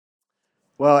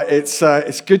Well,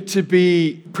 it's good to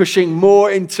be pushing more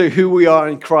into who we are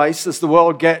in Christ as the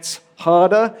world gets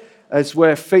harder, as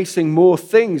we're facing more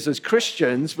things as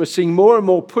Christians. We're seeing more and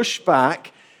more pushback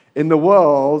in the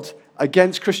world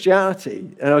against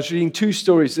Christianity. And I was reading 2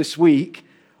 stories this week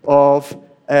of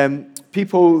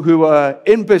people who were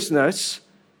in business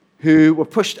who were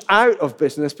pushed out of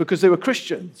business because they were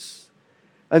Christians.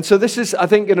 And so this is, I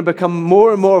think, going to become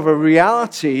more and more of a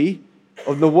reality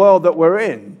of the world that we're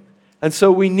in. And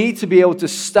so we need to be able to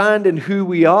stand in who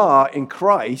we are in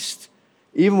Christ,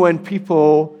 even when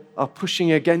people are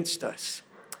pushing against us.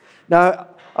 Now,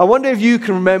 I wonder if you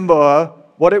can remember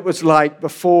what it was like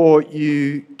before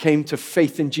you came to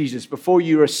faith in Jesus, before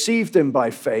you received him by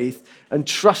faith and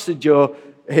trusted your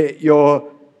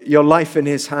life in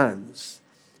his hands.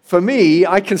 For me,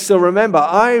 I can still remember,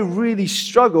 I really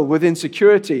struggled with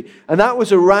insecurity, and that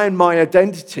was around my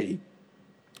identity,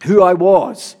 who I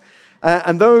was.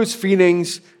 And those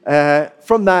feelings,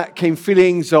 from that came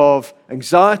feelings of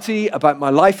anxiety about my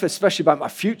life, especially about my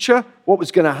future, what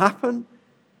was going to happen.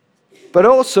 But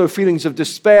also feelings of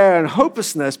despair and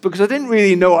hopelessness because I didn't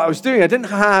really know what I was doing. I didn't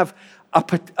have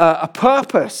a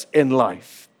purpose in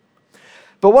life.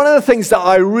 But one of the things that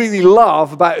I really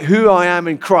love about who I am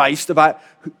in Christ, about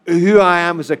who I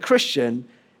am as a Christian,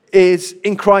 is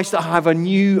in Christ I have a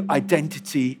new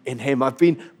identity in him. I've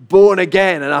been born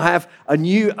again and I have a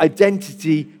new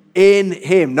identity in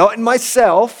him. Not in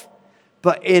myself,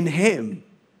 but in him.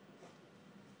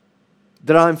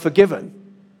 That I'm forgiven,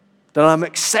 that I'm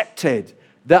accepted,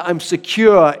 that I'm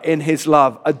secure in his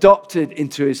love, adopted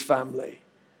into his family.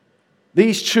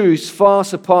 These truths far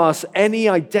surpass any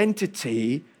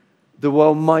identity the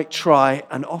world might try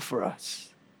and offer us.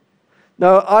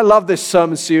 Now, I love this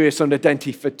sermon series on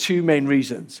identity for 2 main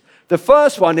reasons. The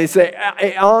first one is that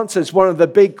it answers one of the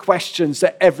big questions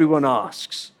that everyone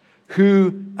asks.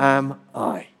 Who am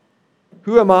I?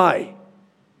 Who am I?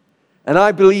 And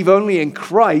I believe only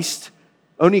Christ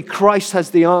has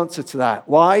the answer to that.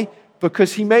 Why?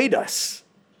 Because he made us.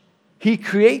 He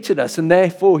created us, and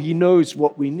therefore he knows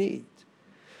what we need.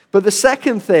 But the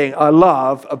second thing I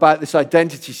love about this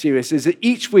identity series is that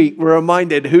each week we're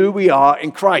reminded who we are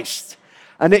in Christ.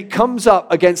 And it comes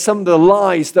up against some of the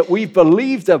lies that we've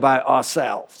believed about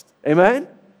ourselves. Amen?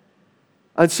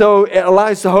 And so it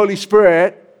allows the Holy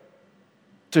Spirit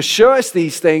to show us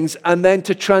these things and then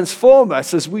to transform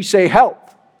us as we say help.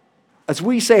 As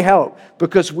we say help,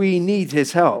 because we need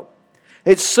his help.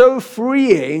 It's so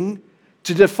freeing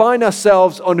to define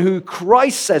ourselves on who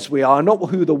Christ says we are,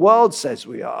 not who the world says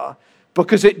we are,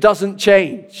 because it doesn't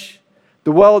change.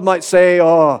 The world might say,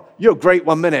 oh, you're great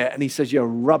 1 minute, and he says you're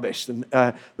rubbish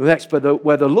the next, but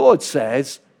where the Lord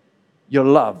says, you're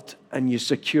loved and you're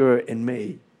secure in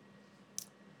me.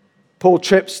 Paul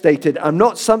Tripp stated, I'm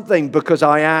not something because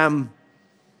I am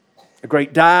a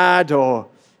great dad or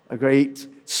a great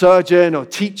surgeon or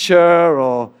teacher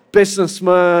or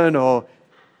businessman or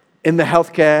in the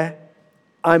healthcare.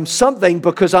 I'm something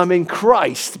because I'm in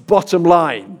Christ, bottom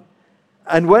line.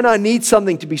 And when I need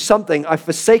something to be something, I've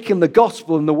forsaken the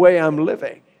gospel in the way I'm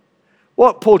living.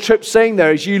 What Paul Tripp's saying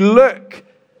there is you look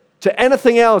to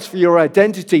anything else for your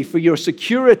identity, for your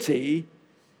security,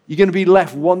 you're going to be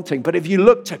left wanting. But if you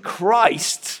look to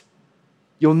Christ,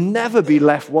 you'll never be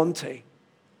left wanting.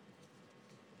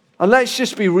 And let's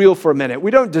just be real for a minute.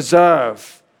 We don't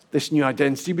deserve this new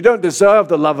identity. We don't deserve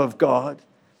the love of God.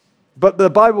 But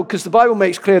because the Bible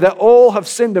makes clear that all have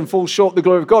sinned and fall short of the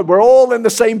glory of God. We're all in the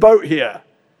same boat here.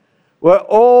 We're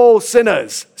all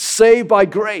sinners, saved by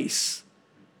grace.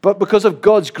 But because of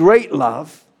God's great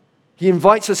love, he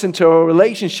invites us into a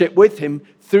relationship with him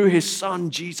through his Son,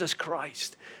 Jesus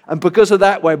Christ. And because of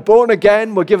that, we're born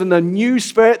again. We're given the new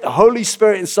Spirit, the Holy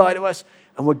Spirit inside of us,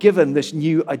 and we're given this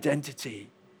new identity.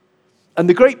 And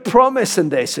the great promise in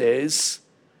this is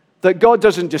that God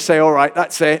doesn't just say, all right,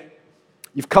 that's it.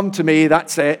 You've come to me,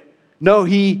 that's it. No,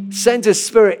 he sends his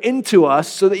Spirit into us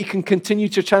so that he can continue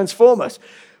to transform us.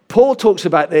 Paul talks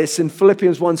about this in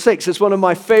Philippians 1:6. It's one of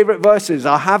my favorite verses.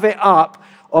 I have it up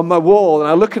on my wall, and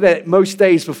I look at it most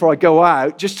days before I go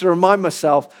out just to remind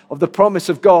myself of the promise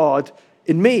of God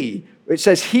in me. It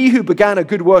says, he who began a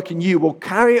good work in you will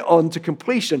carry it on to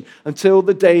completion until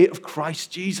the day of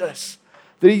Christ Jesus.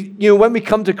 When we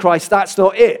come to Christ, that's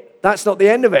not it. That's not the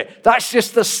end of it. That's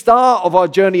just the start of our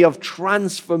journey of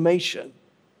transformation.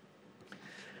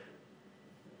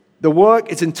 The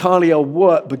work is entirely a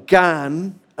work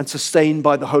began and sustained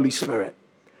by the Holy Spirit.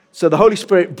 So the Holy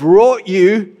Spirit brought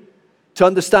you to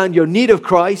understand your need of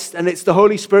Christ, and it's the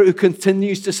Holy Spirit who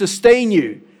continues to sustain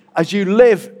you as you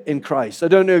live in Christ. I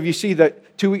don't know if you see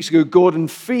that 2 weeks ago, Gordon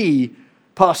Fee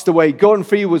passed away. Gordon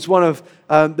Fee was one of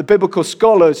the biblical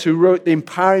scholars who wrote The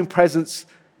Empowering Presence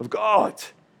of God.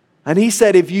 And he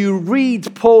said, if you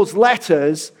read Paul's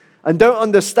letters and don't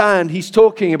understand he's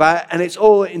talking about, and it's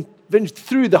all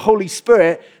through the Holy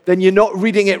Spirit, then you're not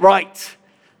reading it right.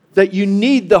 That you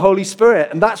need the Holy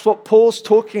Spirit. And that's what Paul's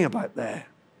talking about there.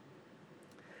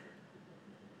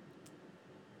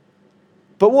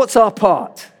 But what's our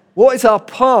part? What is our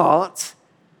part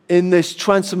in this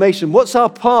transformation? What's our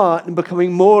part in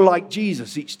becoming more like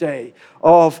Jesus each day,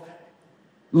 of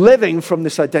living from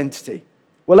this identity?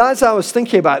 Well, as I was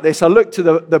thinking about this, I looked to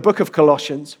the book of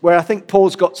Colossians, where I think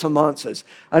Paul's got some answers.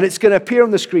 And it's going to appear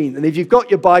on the screen. And if you've got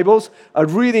your Bibles,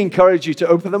 I'd really encourage you to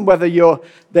open them, whether you're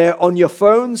there on your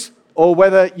phones or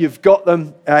whether you've got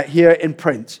them here in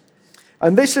print.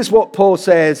 And this is what Paul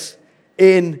says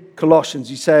in Colossians.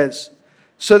 He says,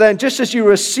 so then, just as you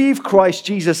receive Christ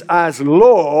Jesus as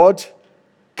Lord,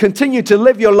 continue to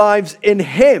live your lives in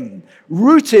him,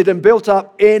 rooted and built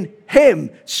up in him,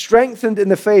 strengthened in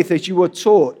the faith as you were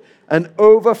taught, and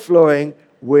overflowing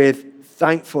with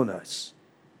thankfulness.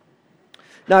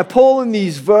 Now, Paul in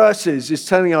these verses is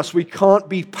telling us we can't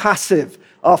be passive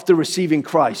after receiving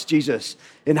Christ Jesus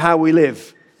in how we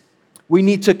live. We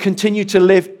need to continue to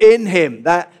live in him.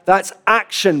 That's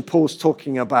action Paul's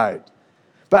talking about.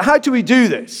 But how do we do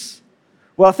this?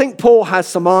 Well, I think Paul has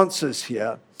some answers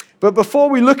here. But before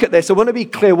we look at this, I want to be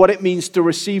clear what it means to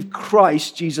receive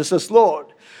Christ Jesus as Lord.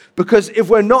 Because if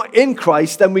we're not in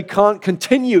Christ, then we can't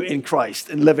continue in Christ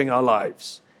in living our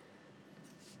lives.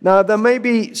 Now, there may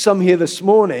be some here this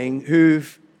morning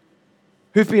who've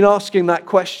been asking that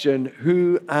question,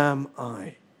 who am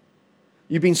I?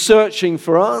 You've been searching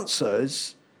for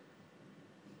answers,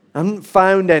 haven't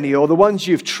found any, or the ones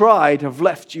you've tried have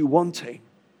left you wanting.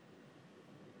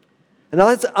 And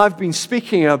as I've been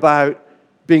speaking about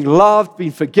being loved,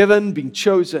 being forgiven, being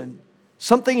chosen,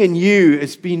 something in you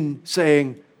has been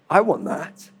saying, I want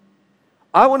that.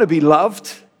 I want to be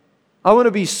loved. I want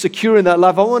to be secure in that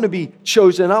love. I want to be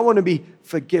chosen. I want to be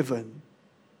forgiven.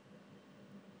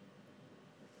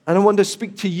 And I want to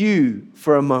speak to you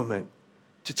for a moment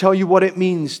to tell you what it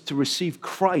means to receive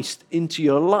Christ into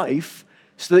your life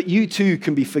so that you too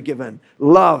can be forgiven,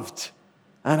 loved,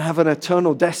 and have an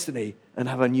eternal destiny and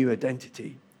have a new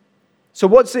identity. So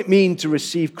what does it mean to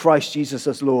receive Christ Jesus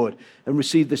as Lord and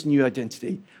receive this new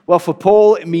identity? Well, for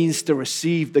Paul, it means to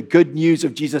receive the good news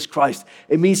of Jesus Christ.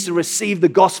 It means to receive the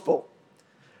gospel.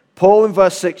 Paul in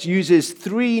verse 6 uses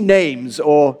 3 names,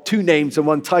 or 2 names and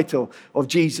 1 title of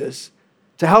Jesus,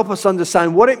 to help us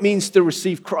understand what it means to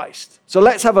receive Christ. So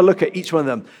let's have a look at each one of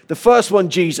them. The first one,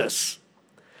 Jesus.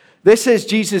 This is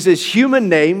Jesus' human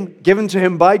name given to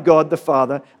him by God the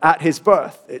Father at his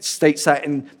birth. It states that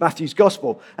in Matthew's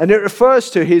gospel. And it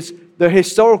refers to the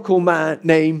historical man,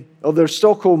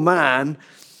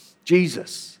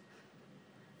 Jesus.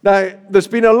 Now, there's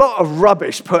been a lot of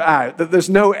rubbish put out that there's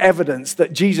no evidence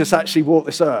that Jesus actually walked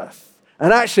this earth.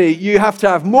 And actually, you have to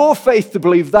have more faith to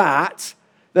believe that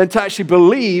than to actually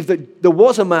believe that there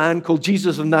was a man called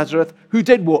Jesus of Nazareth who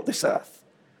did walk this earth.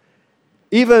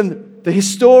 Even the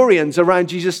historians around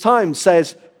Jesus' time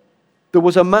says there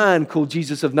was a man called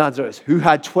Jesus of Nazareth who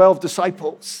had 12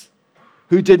 disciples,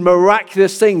 who did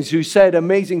miraculous things, who said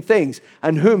amazing things,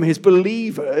 and whom his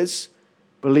believers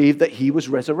believed that he was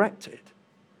resurrected.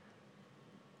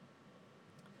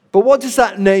 But what does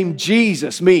that name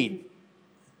Jesus mean?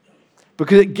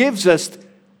 Because it gives us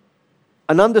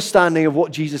an understanding of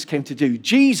what Jesus came to do.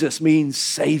 Jesus means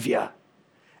Savior.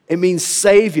 It means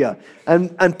Savior.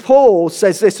 And Paul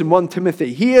says this in 1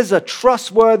 Timothy. He is a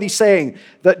trustworthy saying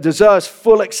that deserves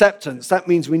full acceptance. That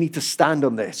means we need to stand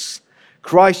on this.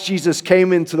 Christ Jesus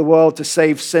came into the world to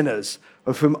save sinners,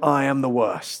 of whom I am the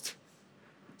worst.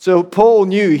 So Paul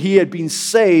knew he had been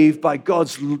saved by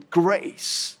God's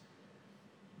grace.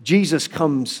 Jesus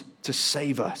comes to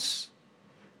save us.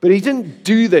 But he didn't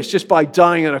do this just by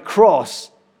dying on a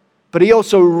cross. But he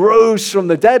also rose from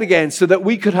the dead again so that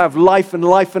we could have life and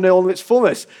life in all its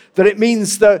fullness. That it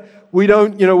means that we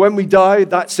don't, when we die,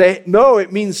 that's it. No,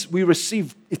 it means we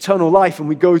receive eternal life and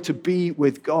we go to be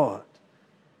with God.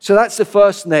 So that's the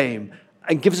first name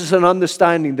and gives us an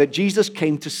understanding that Jesus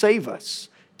came to save us,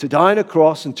 to die on a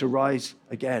cross and to rise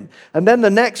again. And then the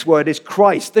next word is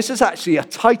Christ. This is actually a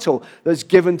title that's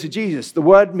given to Jesus. The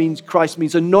word means Christ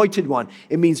means anointed one.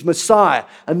 It means Messiah.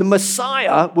 And the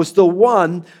Messiah was the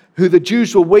one who the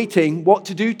Jews were waiting, what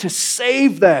to do? To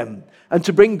save them and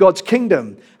to bring God's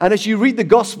kingdom. And as you read the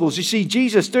Gospels, you see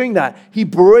Jesus doing that. He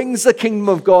brings the kingdom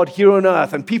of God here on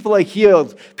earth, and people are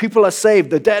healed, people are saved,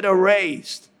 the dead are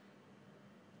raised.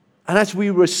 And as we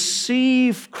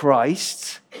receive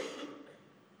Christ,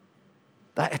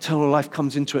 that eternal life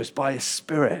comes into us by His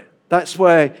Spirit. That's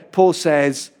where Paul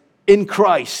says, in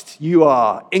Christ you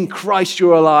are. In Christ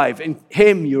you're alive. In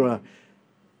Him you are.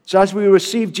 So as we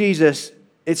receive Jesus,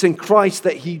 it's in Christ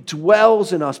that He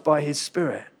dwells in us by His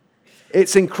Spirit.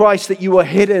 It's in Christ that you are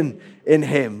hidden in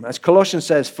Him. As Colossians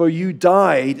says, for you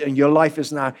died and your life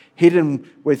is now hidden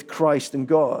with Christ in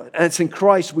God. And it's in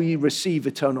Christ we receive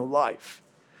eternal life.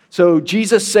 So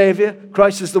Jesus, Savior,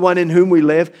 Christ is the one in whom we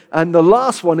live. And the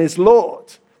last one is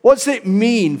Lord. What does it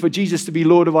mean for Jesus to be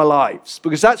Lord of our lives?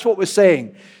 Because that's what we're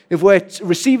saying. If we're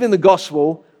receiving the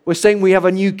gospel, we're saying we have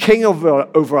a new king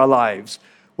over our lives.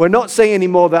 We're not saying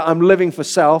anymore that I'm living for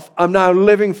self. I'm now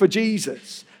living for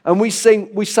Jesus. And we sang,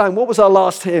 what was our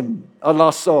last hymn, our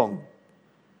last song?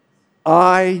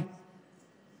 I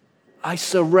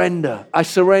surrender. I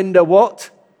surrender what?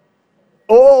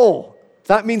 All.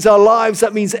 That means our lives.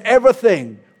 That means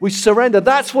everything. We surrender.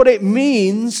 That's what it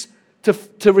means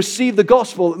to receive the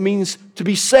gospel. It means to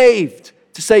be saved.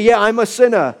 To say, yeah, I'm a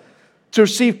sinner. To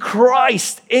receive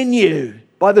Christ in you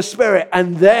by the Spirit.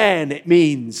 And then it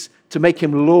means to make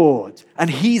Him Lord. And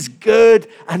He's good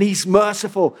and He's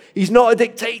merciful. He's not a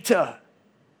dictator.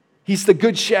 He's the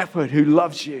good shepherd who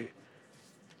loves you.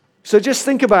 So just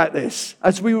think about this.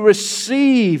 As we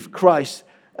receive Christ,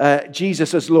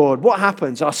 Jesus as Lord, what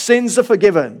happens? Our sins are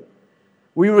forgiven.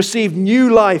 We receive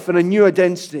new life and a new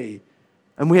identity.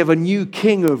 And we have a new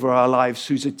king over our lives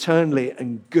who's eternally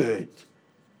and good.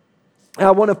 Now,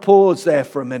 I want to pause there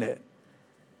for a minute.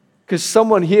 Because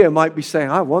someone here might be saying,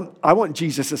 I want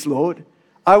Jesus as Lord.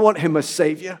 I want Him as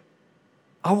Savior.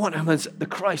 I want Him as the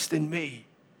Christ in me.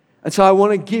 And so I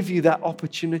want to give you that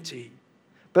opportunity.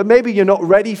 But maybe you're not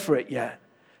ready for it yet.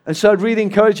 And so I'd really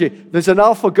encourage you. There's an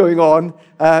alpha going on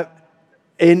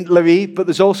in Levi, but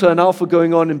there's also an alpha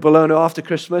going on in Bologna after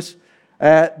Christmas.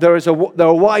 There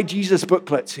are Why Jesus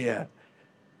booklets here.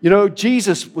 You know,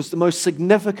 Jesus was the most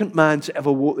significant man to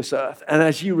ever walk this earth. And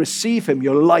as you receive Him,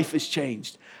 your life is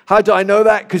changed. How do I know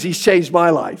that? Because He's changed my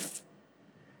life.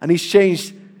 And He's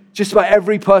changed just about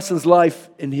every person's life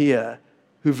in here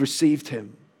who've received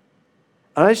Him.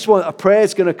 And I just want, a prayer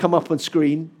is going to come up on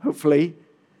screen, hopefully.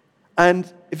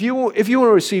 And if you want to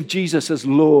receive Jesus as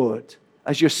Lord,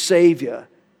 as your Savior,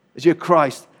 as your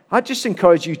Christ, I just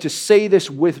encourage you to say this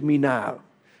with me now.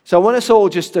 So I want us all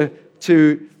just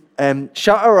to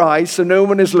shut our eyes so no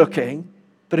one is looking.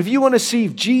 But if you want to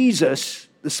receive Jesus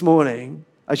this morning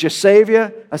as your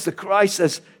Savior, as the Christ,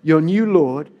 as your new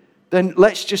Lord, then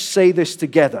let's just say this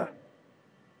together.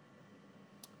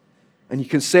 And you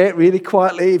can say it really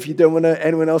quietly if you don't want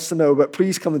anyone else to know, but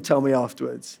please come and tell me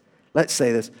afterwards. Let's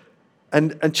say this.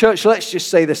 And church, let's just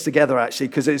say this together, actually,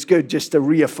 because it's good just to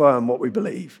reaffirm what we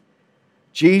believe.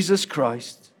 Jesus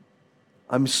Christ,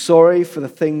 I'm sorry for the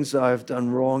things I have done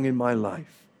wrong in my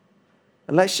life.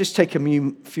 And let's just take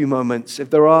a few moments. If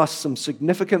there are some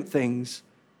significant things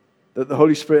that the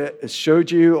Holy Spirit has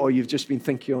showed you or you've just been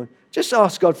thinking on, just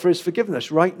ask God for His forgiveness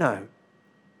right now.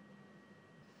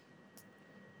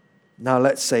 Now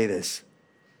let's say this.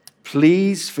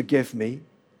 Please forgive me.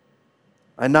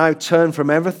 I now turn from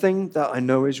everything that I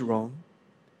know is wrong.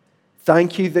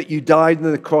 Thank you that you died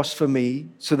on the cross for me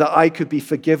so that I could be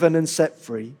forgiven and set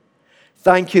free.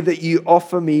 Thank you that you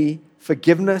offer me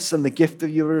forgiveness and the gift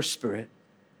of your Spirit.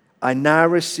 I now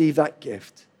receive that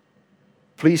gift.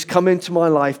 Please come into my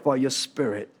life by your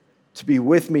Spirit to be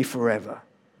with me forever.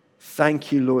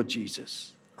 Thank you, Lord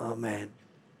Jesus. Amen.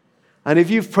 And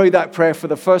if you've prayed that prayer for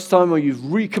the first time or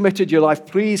you've recommitted your life,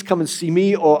 please come and see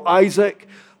me or Isaac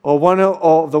or one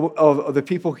of the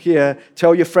people here.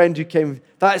 Tell your friend who came.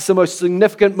 That's the most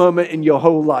significant moment in your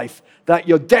whole life. That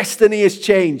your destiny has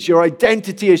changed. Your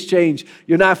identity has changed.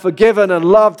 You're now forgiven and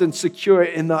loved and secure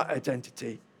in that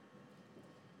identity.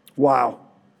 Wow.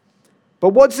 But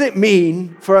what does it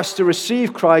mean for us to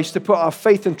receive Christ, to put our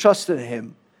faith and trust in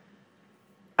Him,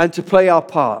 and to play our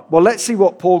part? Well, let's see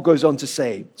what Paul goes on to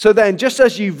say. So then, just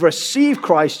as you've received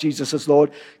Christ Jesus as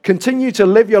Lord, continue to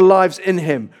live your lives in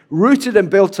Him, rooted and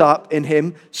built up in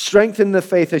Him, strengthened in the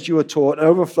faith as you were taught, and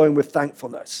overflowing with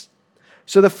thankfulness.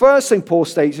 So the first thing Paul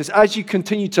states is, as you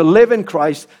continue to live in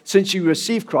Christ, since you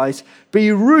received Christ,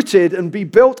 be rooted and be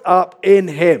built up in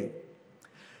Him.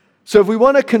 So if we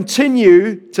want to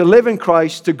continue to live in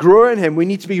Christ, to grow in Him, we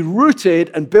need to be rooted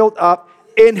and built up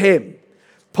in Him.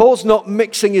 Paul's not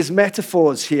mixing his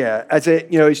metaphors here,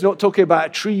 he's not talking about a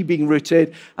tree being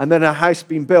rooted and then a house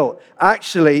being built.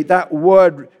 Actually, that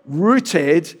word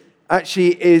rooted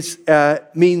actually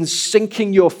means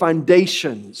sinking your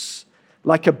foundations,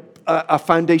 like a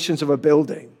foundations of a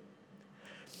building.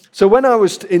 So when I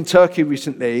was in Turkey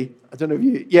recently, I don't know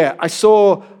if I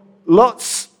saw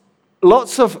lots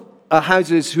of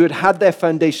houses who had their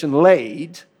foundation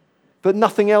laid, but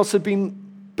nothing else had been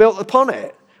built upon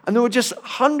it. And there were just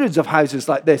hundreds of houses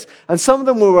like this. And some of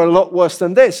them were a lot worse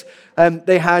than this.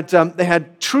 They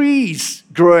had trees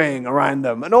growing around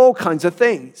them and all kinds of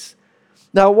things.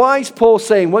 Now, why is Paul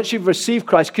saying, once you've received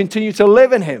Christ, continue to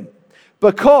live in him?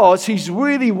 Because he's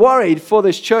really worried for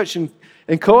this church in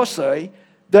Colossae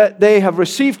that they have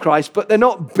received Christ, but they're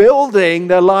not building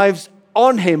their lives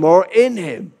on him or in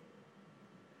him.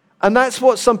 And that's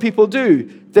what some people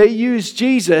do. They use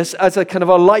Jesus as a kind of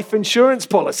a life insurance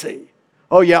policy.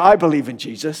 Oh yeah, I believe in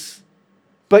Jesus.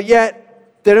 But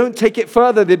yet, they don't take it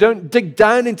further. They don't dig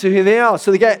down into who they are.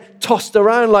 So they get tossed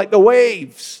around like the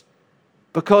waves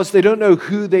because they don't know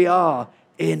who they are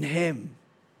in him.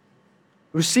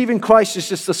 Receiving Christ is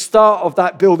just the start of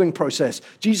that building process.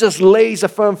 Jesus lays a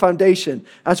firm foundation.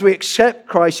 As we accept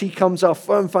Christ, he becomes our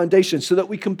firm foundation so that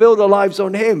we can build our lives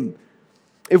on him.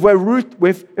 If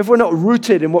we're not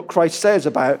rooted in what Christ says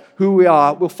about who we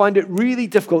are, we'll find it really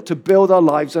difficult to build our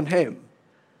lives on him.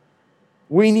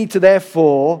 We need to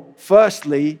therefore,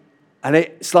 firstly, and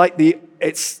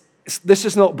this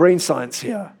is not brain science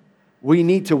here. We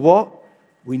need to what?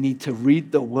 We need to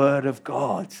read the Word of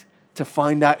God to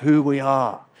find out who we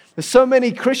are. There's so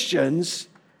many Christians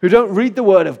who don't read the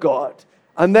Word of God,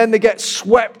 and then they get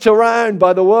swept around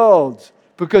by the world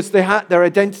because their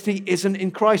identity isn't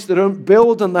in Christ. They don't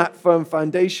build on that firm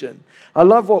foundation. I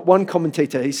love what one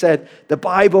commentator, he said, the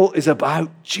Bible is about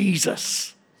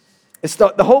Jesus.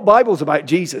 The whole Bible is about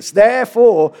Jesus.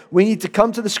 Therefore, we need to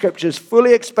come to the scriptures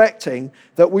fully expecting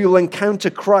that we will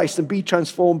encounter Christ and be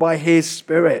transformed by his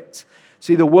Spirit.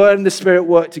 See, the Word and the Spirit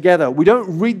work together. We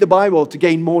don't read the Bible to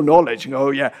gain more knowledge and go, oh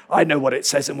yeah, I know what it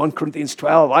says in 1 Corinthians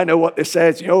 12. I know what this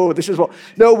says. This is what.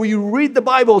 No, we read the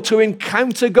Bible to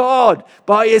encounter God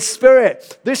by his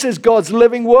Spirit. This is God's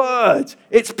living Word.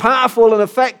 It's powerful and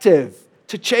effective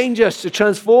to change us, to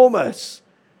transform us.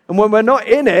 And when we're not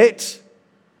in it,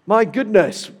 my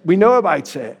goodness, we know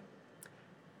about it.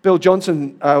 Bill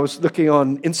Johnson was looking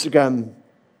on Instagram,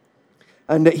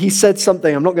 and he said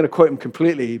something, I'm not going to quote him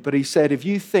completely, but he said, if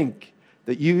you think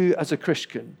that you as a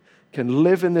Christian can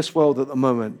live in this world at the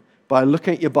moment by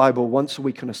looking at your Bible once a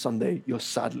week on a Sunday, you're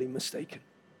sadly mistaken.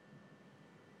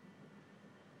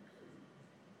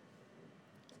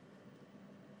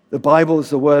 The Bible is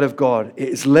the Word of God. It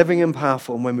is living and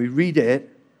powerful, and when we read it,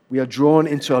 we are drawn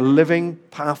into a living,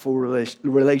 powerful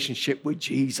relationship with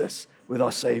Jesus, with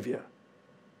our Savior.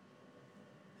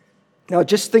 Now,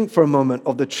 just think for a moment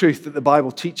of the truth that the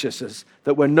Bible teaches us,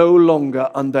 that we're no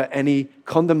longer under any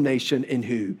condemnation in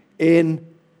who? In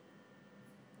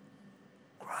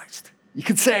Christ. You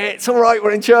can say it. It's all right,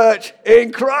 we're in church.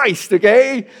 In Christ,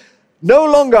 okay? No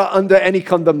longer under any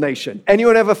condemnation.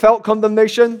 Anyone ever felt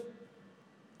condemnation?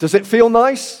 Does it feel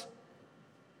nice?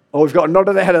 Oh, we've got a nod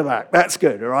of the head of that. That's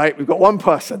good, all right? We've got one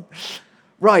person.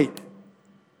 Right.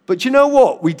 But you know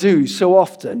what we do so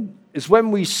often is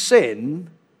when we sin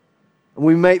and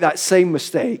we make that same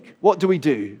mistake, what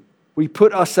do? We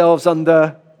put ourselves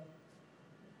under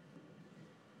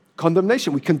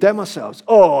condemnation. We condemn ourselves.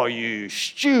 Oh, you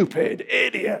stupid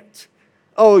idiot.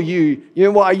 Oh, you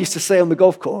know what I used to say on the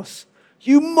golf course?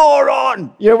 You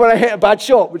moron! When I hit a bad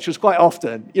shot, which was quite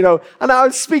often, and I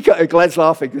would speak at Glenn's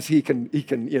laughing because he can,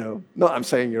 not I'm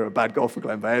saying you're a bad golfer,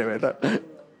 Glenn, but anyway,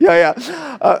 yeah.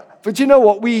 But you know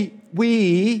what?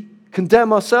 We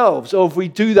condemn ourselves, or if we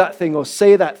do that thing or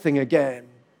say that thing again,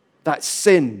 that's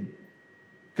sin.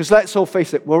 Because let's all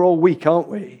face it, we're all weak, aren't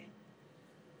we?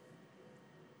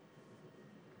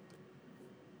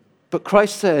 But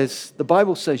Christ says, the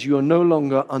Bible says, you are no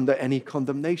longer under any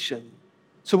condemnation.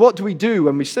 So what do we do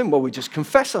when we sin? Well, we just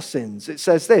confess our sins. It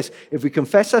says this, if we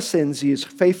confess our sins, he is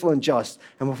faithful and just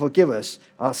and will forgive us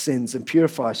our sins and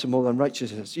purify us from all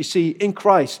unrighteousness. You see, in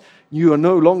Christ, you are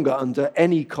no longer under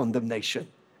any condemnation.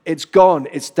 It's gone.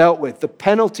 It's dealt with. The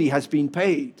penalty has been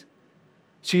paid.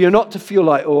 So you're not to feel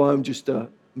like, oh, I'm just a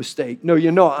mistake. No,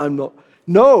 you're not. I'm not.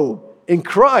 No, in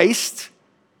Christ,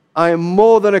 I am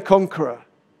more than a conqueror.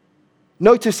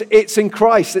 Notice it's in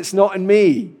Christ. It's not in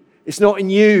me. It's not in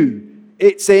you.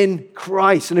 It's in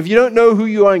Christ. And if you don't know who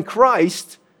you are in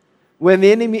Christ, when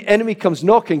the enemy comes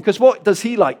knocking, because what does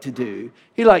he like to do?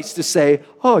 He likes to say,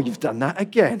 oh, you've done that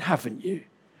again, haven't you?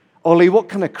 Ollie, what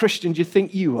kind of Christian do you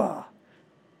think you are?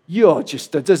 You're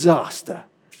just a disaster.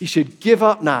 You should give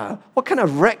up now. What kind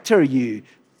of rector are you?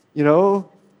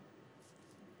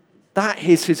 That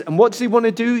is his. And what does he want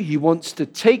to do? He wants to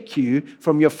take you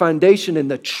from your foundation in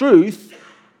the truth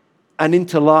and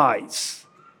into lies.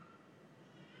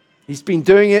 He's been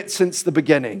doing it since the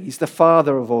beginning. He's the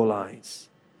father of all lies.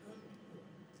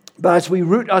 But as we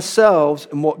root ourselves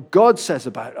in what God says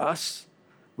about us,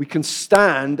 we can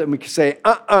stand and we can say,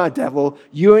 devil,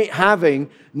 you ain't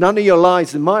having none of your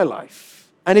lies in my life.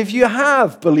 And if you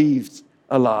have believed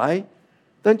a lie,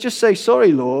 then just say,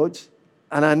 sorry, Lord,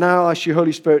 and I now ask you,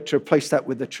 Holy Spirit, to replace that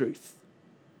with the truth.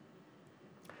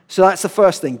 So that's the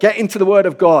first thing. Get into the Word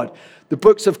of God. The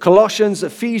books of Colossians,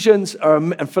 Ephesians,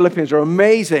 and Philippians are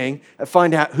amazing at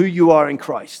finding out who you are in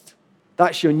Christ.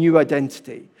 That's your new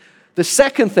identity. The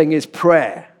second thing is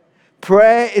prayer.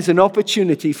 Prayer is an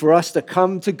opportunity for us to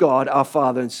come to God, our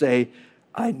Father, and say,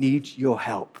 I need your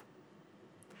help.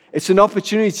 It's an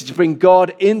opportunity to bring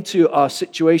God into our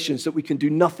situations that we can do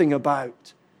nothing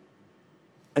about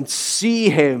and see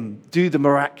him do the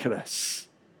miraculous.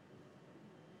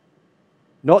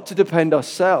 Not to depend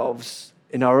ourselves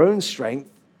in our own strength,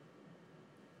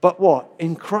 but what?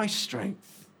 In Christ's strength.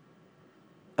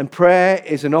 And prayer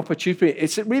is an opportunity.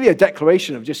 It's really a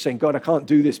declaration of just saying, God, I can't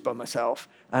do this by myself,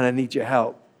 and I need your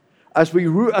help. As we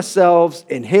root ourselves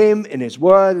in him, in his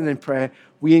word, and in prayer,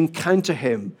 we encounter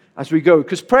him as we go.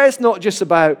 Because prayer is not just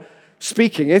about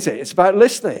speaking, is it? It's about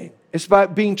listening. It's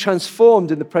about being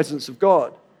transformed in the presence of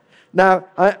God. Now,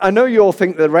 I know you all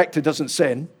think the rector doesn't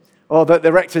sin, or that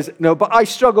the rector's, no, but I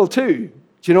struggle too.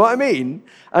 Do you know what I mean?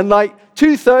 And like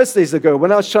 2 Thursdays ago,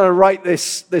 when I was trying to write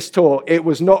this talk, it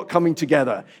was not coming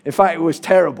together. In fact, it was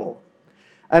terrible.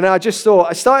 And I just thought,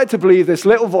 I started to believe this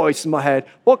little voice in my head,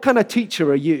 what kind of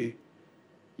teacher are you?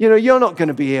 You know, you're not going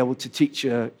to be able to teach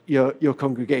your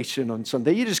congregation on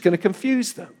Sunday. You're just going to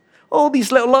confuse them. All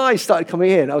these little lies started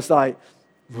coming in. I was like,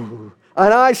 ooh.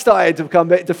 And I started to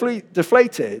become a bit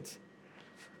deflated.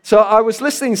 So I was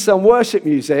listening to some worship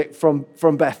music from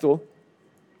Bethel.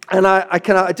 And I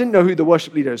didn't know who the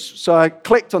worship leader is. So I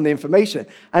clicked on the information.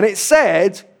 And it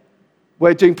said,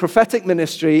 we're doing prophetic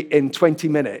ministry in 20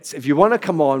 minutes. If you want to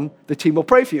come on, the team will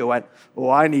pray for you. I went, oh,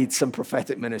 I need some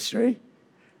prophetic ministry.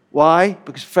 Why?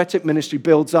 Because prophetic ministry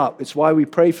builds up. It's why we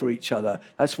pray for each other.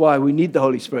 That's why we need the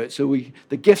Holy Spirit. So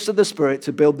the gifts of the Spirit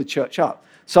to build the church up.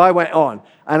 So I went on.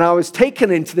 And I was taken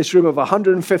into this room of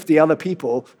 150 other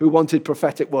people who wanted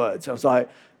prophetic words. I was like,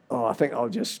 oh, I think I'll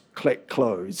just click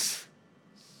close.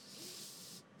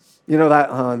 You know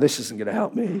that, this isn't going to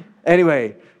help me.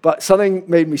 Anyway, but something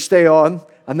made me stay on.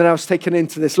 And then I was taken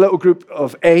into this little group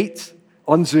of 8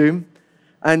 on Zoom.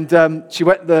 And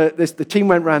the team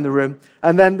went around the room.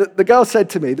 And then the girl said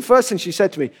to me, the first thing she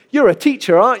said to me, you're a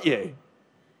teacher, aren't you?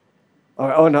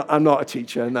 Oh, no, I'm not a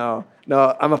teacher. No,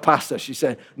 I'm a pastor. She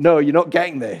said, no, you're not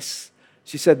getting this.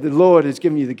 She said, the Lord has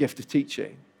given you the gift of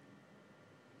teaching.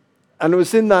 And it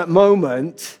was in that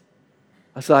moment,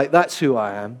 I was like, that's who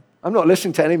I am. I'm not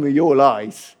listening to any of your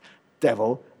lies,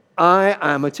 devil. I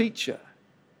am a teacher.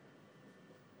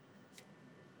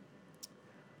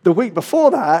 The week before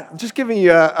that, I'm just giving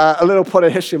you a little part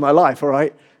of history of my life, all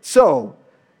right? So,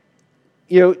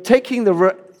 taking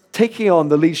on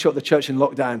the leadership of the church in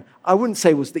lockdown, I wouldn't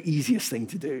say was the easiest thing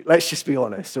to do. Let's just be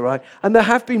honest, all right? And there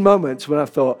have been moments when I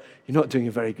thought, you're not doing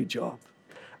a very good job.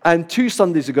 And 2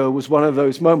 Sundays ago was one of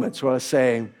those moments where I was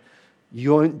saying,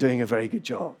 you aren't doing a very good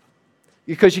job.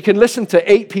 Because you can listen to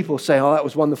 8 people say, oh, that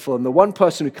was wonderful. And the one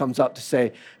person who comes up to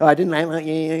say, oh, I didn't like that,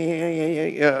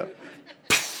 yeah.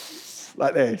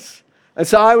 Like this. And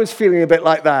so I was feeling a bit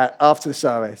like that after the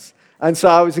service. And so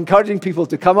I was encouraging people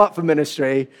to come up for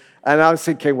ministry. And I was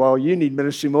thinking, well, you need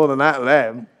ministry more than that,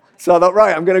 Lem. So I thought,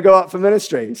 right, I'm going to go up for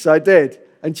ministry. So I did.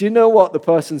 And do you know what the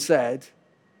person said?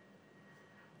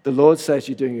 The Lord says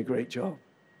you're doing a great job.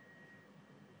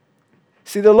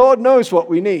 See, the Lord knows what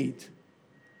we need.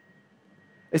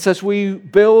 It's as we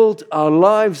build our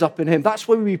lives up in him. That's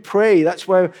where we pray. That's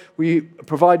where we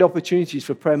provide opportunities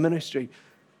for prayer ministry.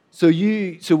 So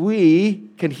we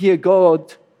can hear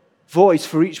God's voice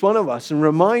for each one of us and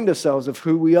remind ourselves of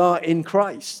who we are in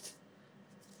Christ.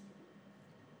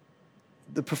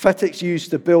 The prophetic's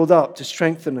used to build up, to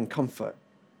strengthen and comfort.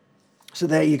 So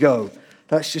there you go.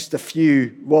 That's just a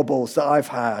few wobbles that I've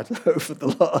had over the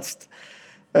last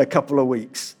couple of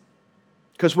weeks.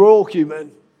 Because we're all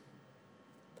human.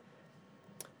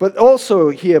 But also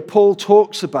here, Paul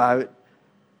talks about,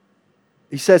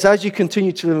 he says, as you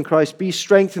continue to live in Christ, be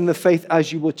strengthened in the faith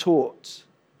as you were taught.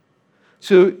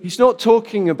 So he's not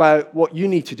talking about what you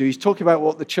need to do. He's talking about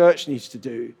what the church needs to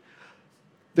do.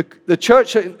 The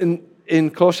church in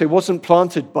Colossae wasn't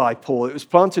planted by Paul. It was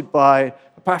planted by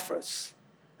Epaphras.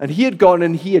 And he had gone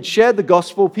and he had shared the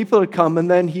gospel. People had come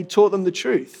and then he taught them the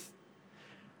truth.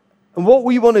 And what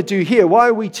we want to do here,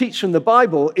 why we teach from the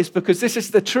Bible, is because this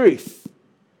is the truth.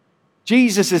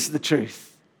 Jesus is the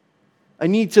truth. I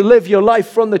need to live your life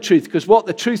from the truth because what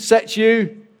the truth sets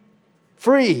you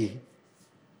free.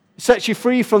 It sets you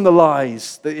free from the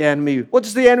lies that the enemy... What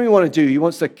does the enemy want to do? He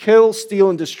wants to kill, steal,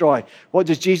 and destroy. What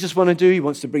does Jesus want to do? He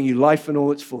wants to bring you life in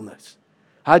all its fullness.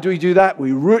 How do we do that?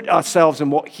 We root ourselves in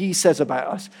what he says about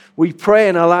us. We pray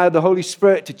and allow the Holy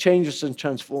Spirit to change us and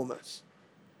transform us.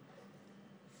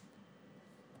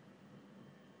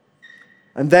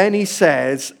 And then he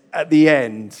says at the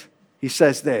end, he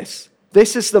says this.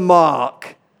 This is the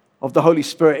mark of the Holy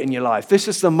Spirit in your life. This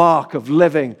is the mark of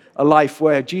living a life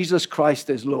where Jesus Christ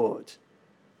is Lord.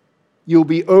 You'll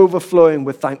be overflowing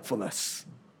with thankfulness.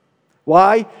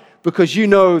 Why? Because you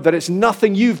know that it's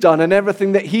nothing you've done and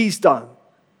everything that he's done.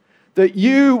 That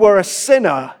you were a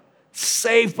sinner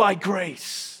saved by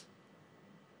grace.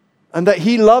 And that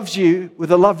he loves you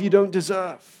with a love you don't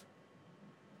deserve.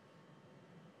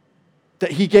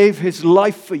 That he gave his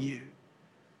life for you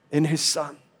in his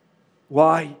Son.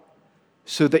 Why?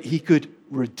 So that he could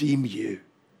redeem you.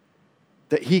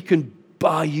 That he can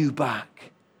buy you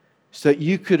back. So that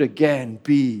you could again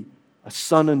be a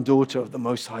son and daughter of the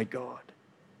Most High God.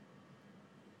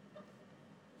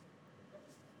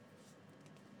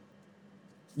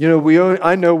 You know,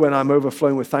 I know when I'm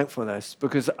overflowing with thankfulness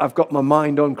because I've got my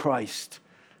mind on Christ.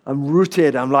 I'm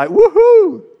rooted. I'm like,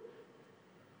 woohoo!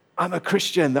 I'm a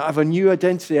Christian. I have a new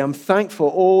identity. I'm thankful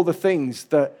for all the things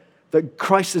that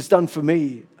Christ has done for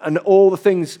me and all the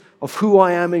things of who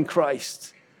I am in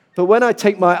Christ. But when I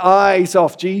take my eyes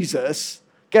off Jesus,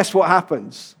 guess what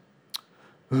happens?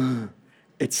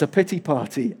 It's a pity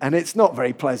party and it's not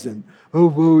very pleasant. Oh,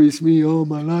 woe is me. Oh,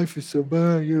 my life is so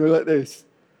bad. You know, like this.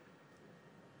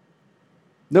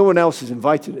 No one else is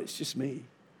invited. It's just me.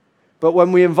 But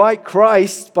when we invite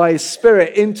Christ by his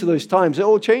Spirit into those times, it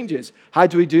all changes. How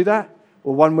do we do that?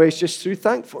 Well, one way is just through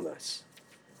thankfulness.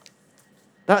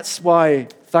 That's why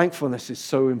thankfulness is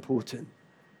so important,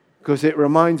 because it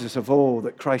reminds us of all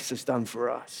that Christ has done for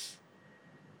us.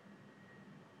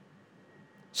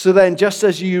 So then, just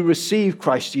as you receive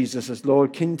Christ Jesus as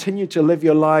Lord, continue to live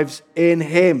your lives in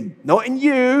him. Not in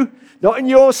you, not in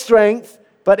your strength,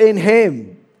 but in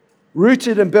him.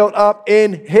 Rooted and built up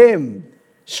in him.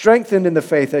 Strengthened in the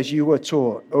faith as you were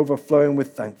taught, overflowing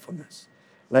with thankfulness.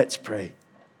 Let's pray.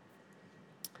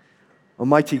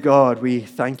 Almighty God, we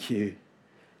thank you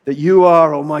that you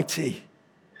are almighty,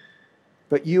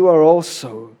 but you are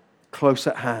also close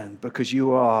at hand because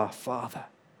you are our Father.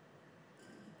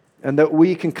 And that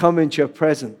we can come into your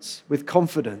presence with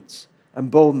confidence and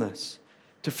boldness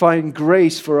to find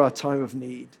grace for our time of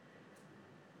need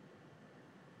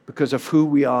because of who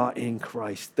we are in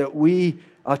Christ. That we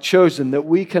are chosen, that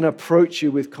we can approach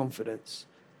you with confidence.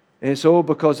 And it's all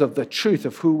because of the truth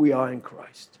of who we are in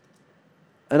Christ.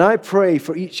 And I pray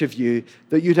for each of you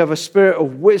that you'd have a spirit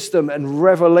of wisdom and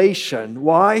revelation.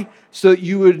 Why? So that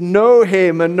you would know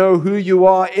him and know who you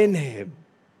are in him.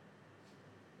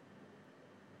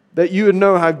 That you would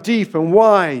know how deep and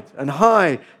wide and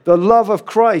high the love of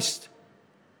Christ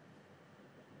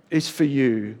is for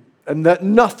you. And that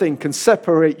nothing can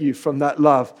separate you from that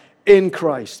love in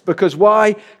Christ. Because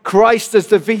why? Christ has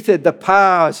defeated the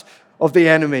powers of the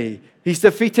enemy. He's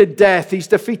defeated death. He's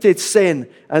defeated sin.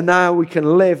 And now we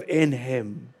can live in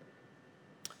him.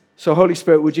 So Holy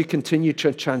Spirit, would you continue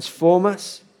to transform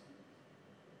us?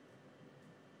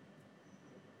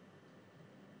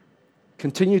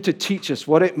 Continue to teach us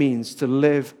what it means to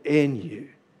live in you.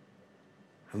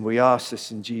 And we ask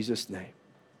this in Jesus' name.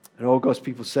 And all God's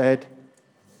people said,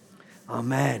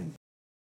 Amen.